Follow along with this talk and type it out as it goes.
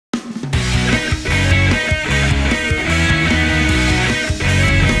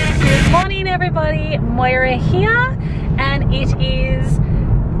everybody, Moira here, and it is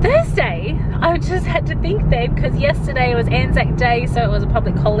Thursday. I just had to think then because yesterday was Anzac Day, so it was a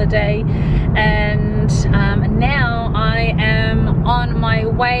public holiday, and now I am on my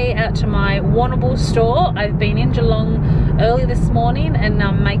way out to my Warrnambool store. I've been in Geelong early this morning and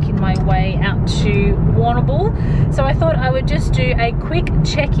I'm making my way out to Warrnambool. So I thought I would just do a quick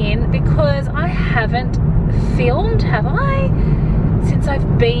check-in because I haven't filmed, have I, since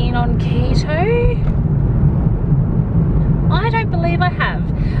I've been on keto? I don't believe I have.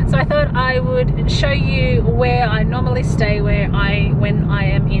 So I thought I would show you where I normally stay when I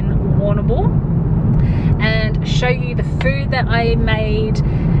am in Warrnambool, and show you the food that I made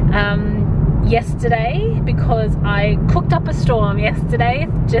yesterday, because I cooked up a storm yesterday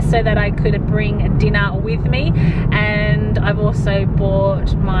just so that I could bring dinner with me, and I've also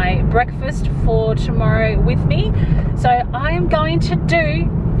bought my breakfast for tomorrow with me. So I am going to do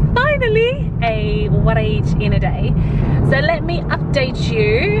finally a what I eat in a day. So let me update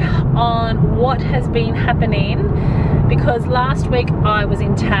you on what has been happening, because last week I was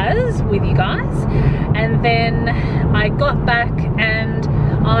in Tas with you guys, and then I got back and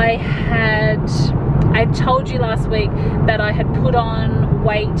I told you last week that I had put on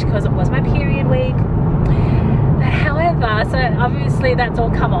weight because it was my period week. However, so obviously that's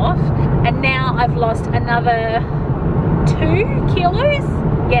all come off, and now I've lost another 2 kilos.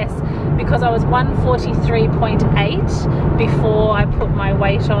 Yes, because I was 143.8 before I put my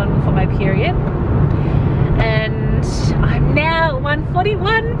weight on for my period, and I'm now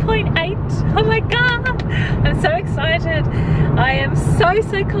 141.8. Oh my god, I'm so excited. I am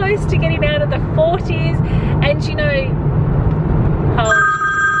so close to getting out of the 40s. And you know,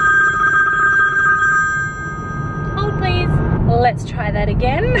 hold please, let's try that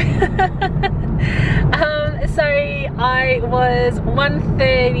again. So I was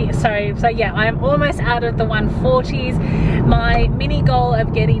 130, so yeah, I'm almost out of the 140s. My mini goal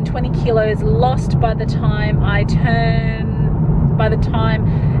of getting 20 kilos lost by the time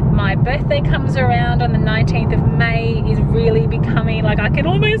my birthday comes around on the 19th of May is really becoming like, I can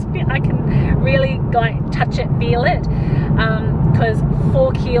really like touch it, feel it, because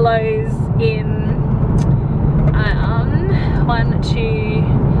 4 kilos in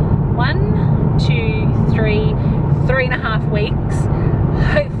 3.5 weeks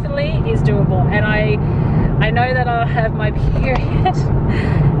hopefully is doable. And I know that I'll have my period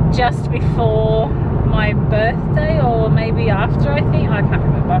just before my birthday, or maybe after, I think, I can't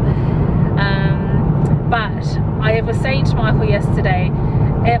remember. But I was saying to Michael yesterday,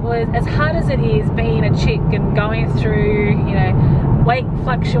 it was as hard as it is being a chick and going through, you know, weight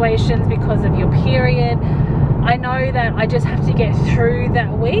fluctuations because of your period. I know that I just have to get through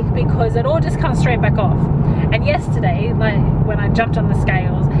that week because it all just comes straight back off. And yesterday, like when I jumped on the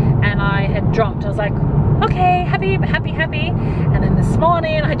scales and I had dropped, I was like, okay, happy. And then this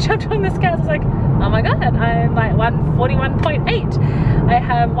morning I jumped on the scales, I was like, oh my god, I'm like 141.8. I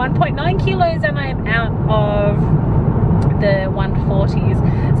have 1.9 kilos and I'm out of the 140s.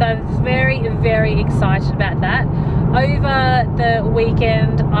 So I was very excited about that. Over the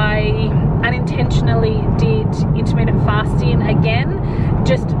weekend I unintentionally did intermittent fasting again,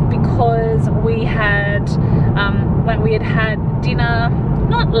 just because we had had dinner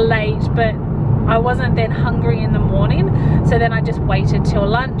not late, but I wasn't then hungry in the morning, so then I just waited till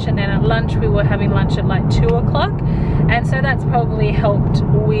lunch, and then at lunch we were having lunch at like 2 o'clock, and so that's probably helped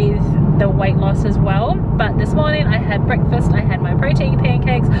with the weight loss as well. But this morning I had breakfast, I had my protein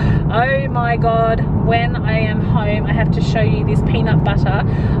pancakes. Oh my god, when I am home I have to show you this peanut butter.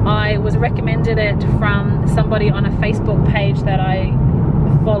 I was recommended it from somebody on a Facebook page that I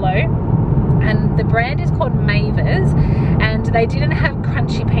follow, and the brand is called Mavis, and they didn't have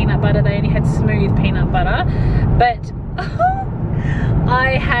crunchy peanut butter, they only had smooth peanut butter. But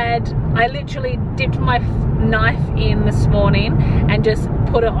I literally dipped my knife in this morning and just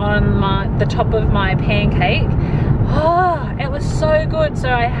put it on the top of my pancake. Oh, it was so good.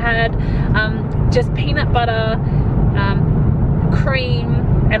 So I had just peanut butter, cream,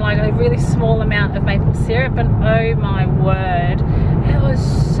 and like a really small amount of maple syrup, and oh my word, it was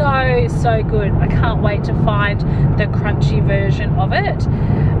so good. I can't wait to find the crunchy version of it.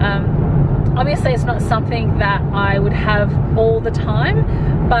 Obviously it's not something that I would have all the time,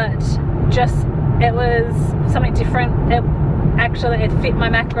 but just it was something different. It fit my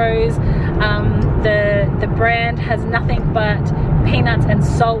macros. The brand has nothing but peanuts and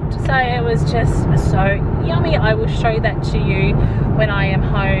salt, so it was just so yummy. I will show that to you when I am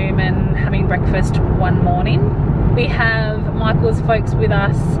home and having breakfast one morning. We have Michael's folks with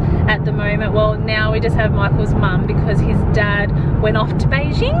us at the moment. Well, now we just have Michael's mum because his dad went off to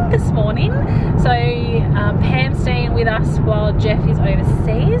Beijing this morning. So Pam's staying with us while Jeff is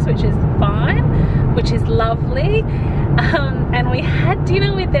overseas, which is fine, which is lovely. And we had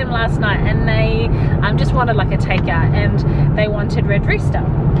dinner with them last night, and they just wanted like a takeout, and they wanted Red Rooster.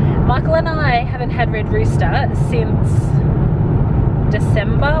 Michael and I haven't had Red Rooster since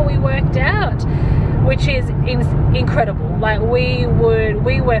December, we worked out, which is incredible. Like we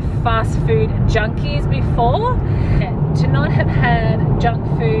were fast food junkies before. To not have had junk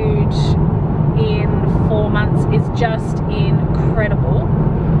food in 4 months is just incredible.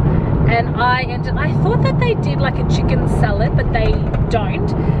 And I thought that they did like a chicken salad, but they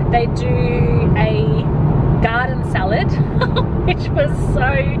don't. They do a garden salad, which was so,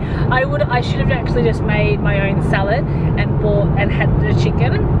 I should have actually just made my own salad and had the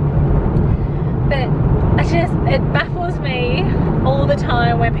chicken. But it baffles me all the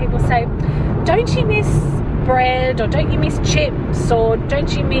time when people say, don't you miss bread, or don't you miss chips, or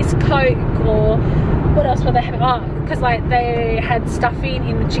don't you miss Coke, or what else were they having? Oh, because like they had stuffing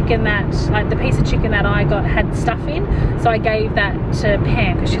in the chicken, that like the piece of chicken that I got had stuffing, so I gave that to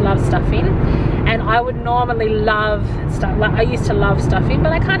Pam because she loves stuffing. And I would normally love stuff, like I used to love stuffing,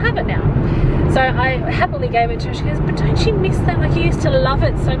 but I can't have it now. So I happily gave it to her. She goes, but don't you miss that? Like you used to love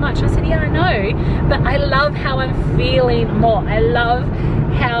it so much. I said, yeah, I know, but I love how I'm feeling more. I love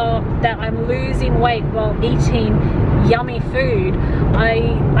how that I'm losing weight while eating yummy food.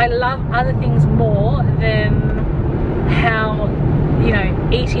 I love other things more than how, you know,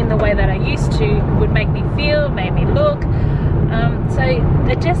 eating the way that I used to would make me feel, made me look. So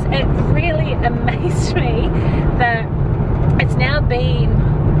it really amazed me that it's now been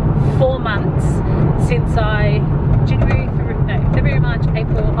 4 months since February, March,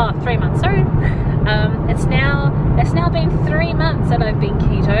 April, 3 months, sorry. It's now been 3 months that I've been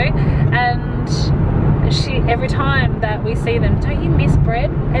keto, and every time that we see them, don't you miss bread?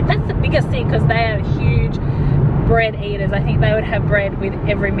 And that's the biggest thing, because they are huge bread eaters. I think they would have bread with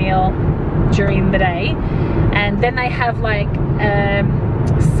every meal during the day, and then they have like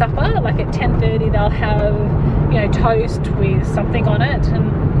supper, like at 10:30 they'll have, you know, toast with something on it,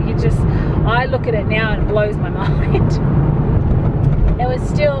 and I look at it now and it blows my mind.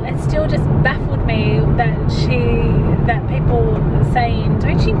 It still just baffled me that people are saying,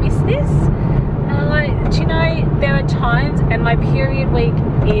 don't you miss this? And I'm like, do you know, there are times, and my period week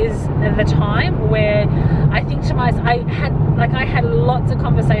is the time where I think to myself, I had lots of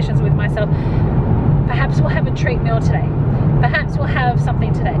conversations with myself. Perhaps we'll have a treat meal today. Perhaps we'll have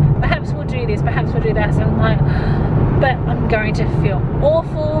something today. Perhaps we'll do this. Perhaps we'll do that. And I'm like, but I'm going to feel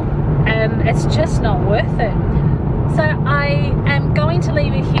awful, and it's just not worth it. So I am going to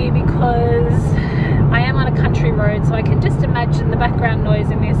leave it here because I am on a country road, so I can just imagine the background noise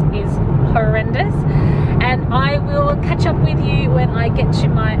in this is horrendous. And I will catch up with you when I get to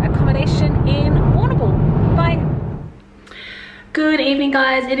my accommodation in Warrnambool. Bye. Good evening,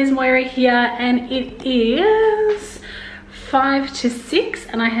 guys. It is Moira here, and it is 5 to 6,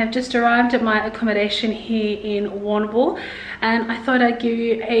 and I have just arrived at my accommodation here in Warrnambool, and I thought I'd give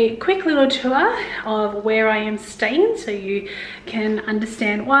you a quick little tour of where I am staying so you can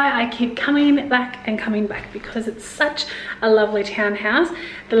understand why I keep coming back and coming back, because it's such a lovely townhouse.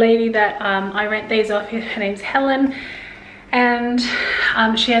 The lady that I rent these off, her name's Helen, and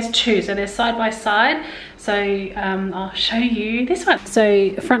she has two, so they're side by side. So I'll show you this one.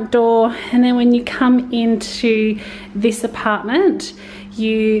 So front door, and then when you come into this apartment,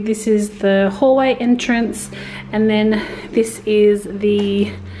 this is the hallway entrance, and then this is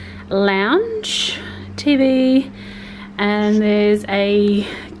the lounge, TV, and there's a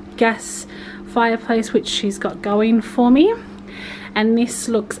gas fireplace which she's got going for me, and this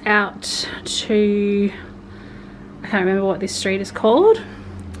looks out to, I can't remember what this street is called.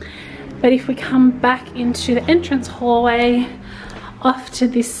 But if we come back into the entrance hallway, off to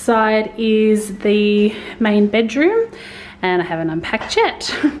this side is the main bedroom, and I haven't unpacked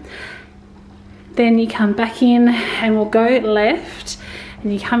yet. Then you come back in and we'll go left,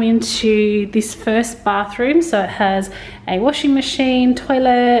 and you come into this first bathroom. So it has a washing machine,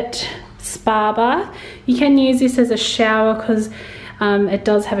 toilet, spa bath. You can use this as a shower because it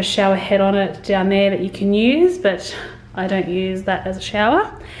does have a shower head on it down there that you can use, but I don't use that as a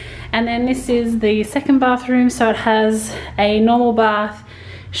shower. And then this is the second bathroom, so it has a normal bath,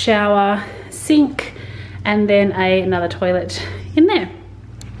 shower, sink, and then another toilet in there.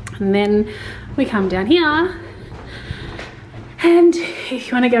 And then we come down here, and if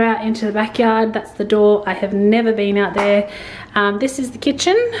you want to go out into the backyard, that's the door. I have never been out there. This is the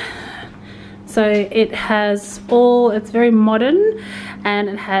kitchen. So it has it's very modern, and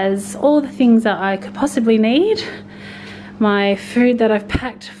it has all the things that I could possibly need. My food that I've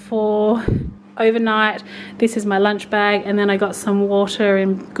packed for overnight. This is my lunch bag, and then I got some water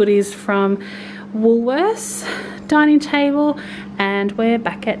and goodies from Woolworths dining table, and we're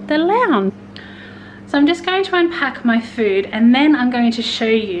back at the lounge. So I'm just going to unpack my food, and then I'm going to show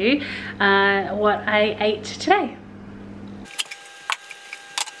you what I ate today.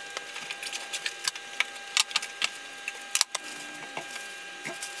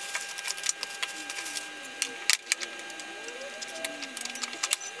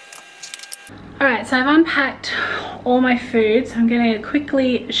 Alright, so I've unpacked all my food, so I'm going to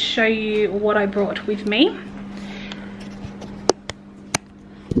quickly show you what I brought with me.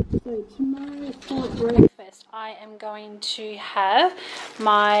 So tomorrow for breakfast I am going to have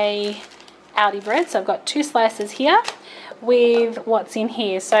my Aldi bread. So I've got 2 slices here with what's in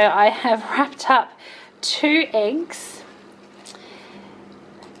here. So I have wrapped up 2 eggs.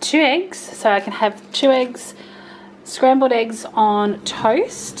 2 eggs, so I can have 2 eggs, scrambled eggs on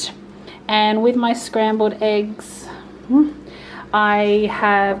toast. And with my scrambled eggs, I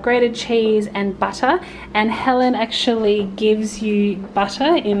have grated cheese and butter, and Helen actually gives you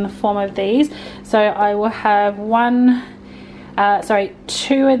butter in the form of these. So I will have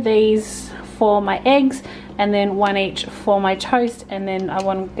 2 of these for my eggs, and then 1 each for my toast, and then I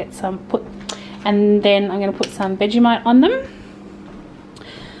want to get some and then I'm going to put some Vegemite on them.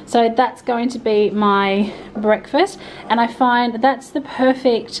 So that's going to be my breakfast, and I find that's the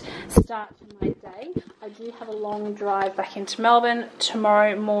perfect start to my day. I do have a long drive back into Melbourne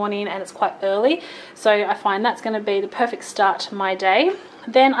tomorrow morning, and it's quite early, so I find that's going to be the perfect start to my day.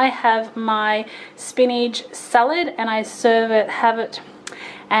 Then I have my spinach salad, and I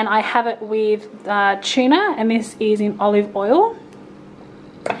have it with tuna, and this is in olive oil.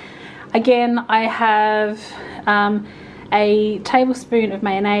 Again, I have a tablespoon of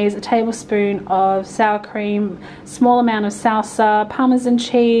mayonnaise, a tablespoon of sour cream, small amount of salsa, parmesan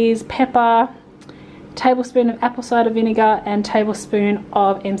cheese, pepper, tablespoon of apple cider vinegar, and tablespoon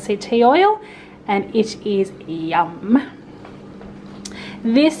of MCT oil, and it is yum.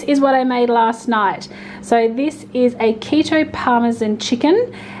 This is what I made last night. So this is a keto parmesan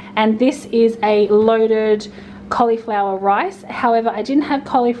chicken, and this is a loaded cauliflower rice. However, I didn't have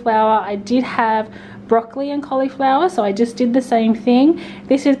cauliflower, I did have broccoli and cauliflower, so I just did the same thing.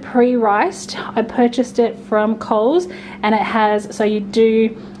 This is pre-riced. I purchased it from Coles, and it has, so you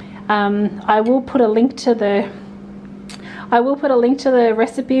do, I will put a link to the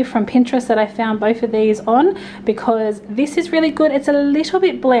recipe from Pinterest that I found both of these on, because this is really good. It's a little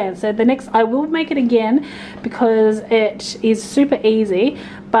bit bland, so I will make it again because it is super easy,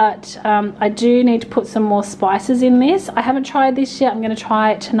 but I do need to put some more spices in this. I haven't tried this yet. I'm going to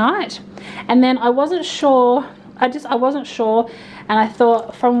try it tonight. And then I wasn't sure, and I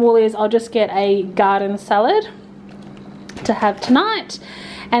thought from Woolies I'll just get a garden salad to have tonight.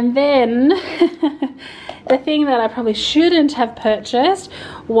 And then the thing that I probably shouldn't have purchased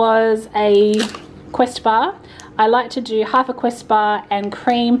was a Quest bar. I like to do half a Quest bar and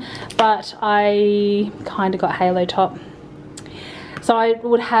cream, but I kind of got Halo Top. So I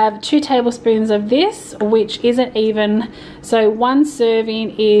would have 2 tablespoons of this, which isn't even, so 1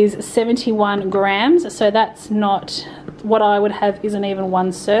 serving is 71 grams. So that's not, what I would have isn't even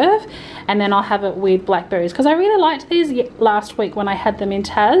 1 serve. And then I'll have it with blackberries, because I really liked these last week when I had them in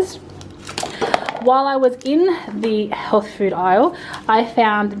Tas. While I was in the health food aisle, I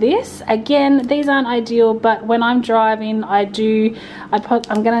found this. Again, these aren't ideal, but when I'm driving, I'm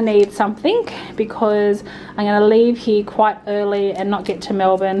gonna need something, because I'm gonna leave here quite early and not get to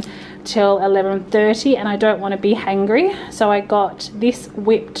Melbourne till 11:30, and I don't want to be hangry. So I got this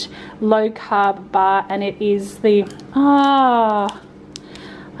whipped low carb bar, and it is the, I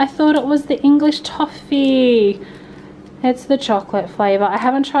thought it was the English toffee. It's the chocolate flavour. I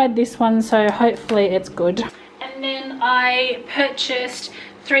haven't tried this one, so hopefully it's good. And then I purchased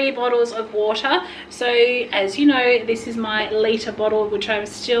 3 bottles of water. So as you know, this is my litre bottle, which I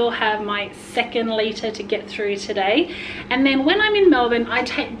still have my 2nd litre to get through today. And then when I'm in Melbourne, I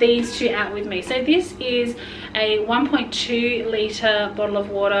take these 2 out with me. So this is a 1.2 litre bottle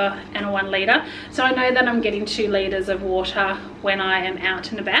of water and a 1 litre. So I know that I'm getting 2 litres of water when I am out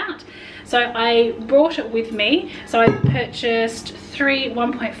and about. So I brought it with me. So I purchased 3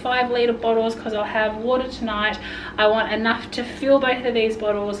 1.5 litre bottles, because I'll have water tonight. I want enough to fill both of these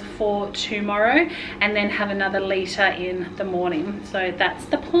bottles for tomorrow, and then have another litre in the morning. So that's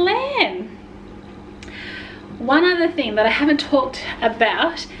the plan. One other thing that I haven't talked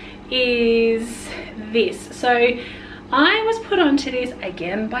about is this. So I was put onto this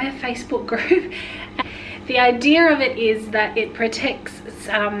again by a Facebook group. The idea of it is that it protects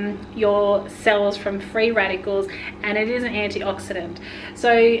your cells from free radicals, and it is an antioxidant.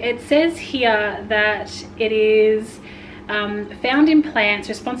 So it says here that it is found in plants,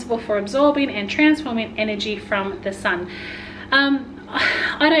 responsible for absorbing and transforming energy from the sun.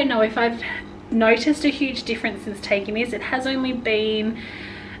 I don't know if I've noticed a huge difference since taking this. It has only been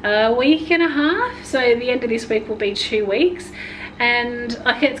a week and a half, so the end of this week will be 2 weeks, and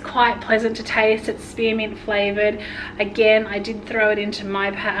like, it's quite pleasant to taste. It's spearmint flavored. Again, I did throw it into my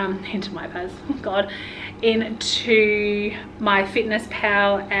Fitness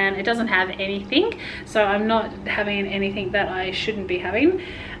Pal, and it doesn't have anything, so I'm not having anything that I shouldn't be having.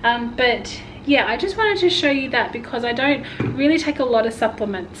 But yeah, I just wanted to show you that because I don't really take a lot of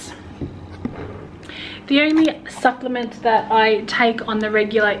supplements. The only supplement that I take on the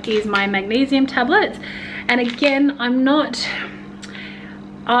regular is my magnesium tablets, and again,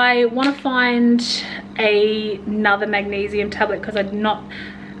 I want to find another magnesium tablet because I'm not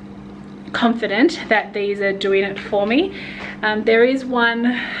confident that these are doing it for me. There is one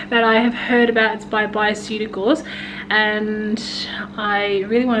that I have heard about. It's by Bioceuticals, and I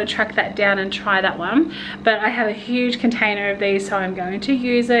really want to track that down and try that one, but I have a huge container of these, so I'm going to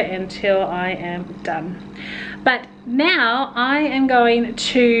use it until I am done. But now I am going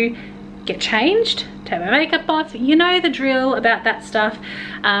to get changed, take my makeup off, you know the drill about that stuff,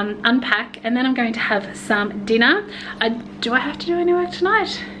 unpack, and then I'm going to have some dinner. Do I have to do any work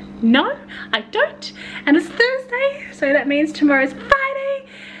tonight? No, I don't, and it's Thursday, so that means tomorrow's Friday.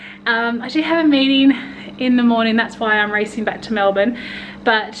 I do have a meeting in the morning, that's why I'm racing back to Melbourne,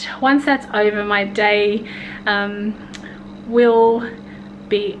 but once that's over, my day will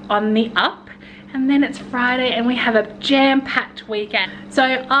be on the up, and then it's Friday and we have a jam-packed weekend. So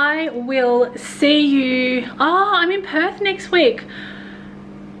I will see you, I'm in Perth next week.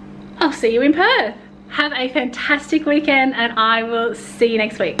 I'll see you in Perth. Have a fantastic weekend, and I will see you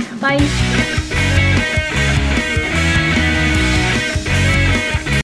next week. Bye.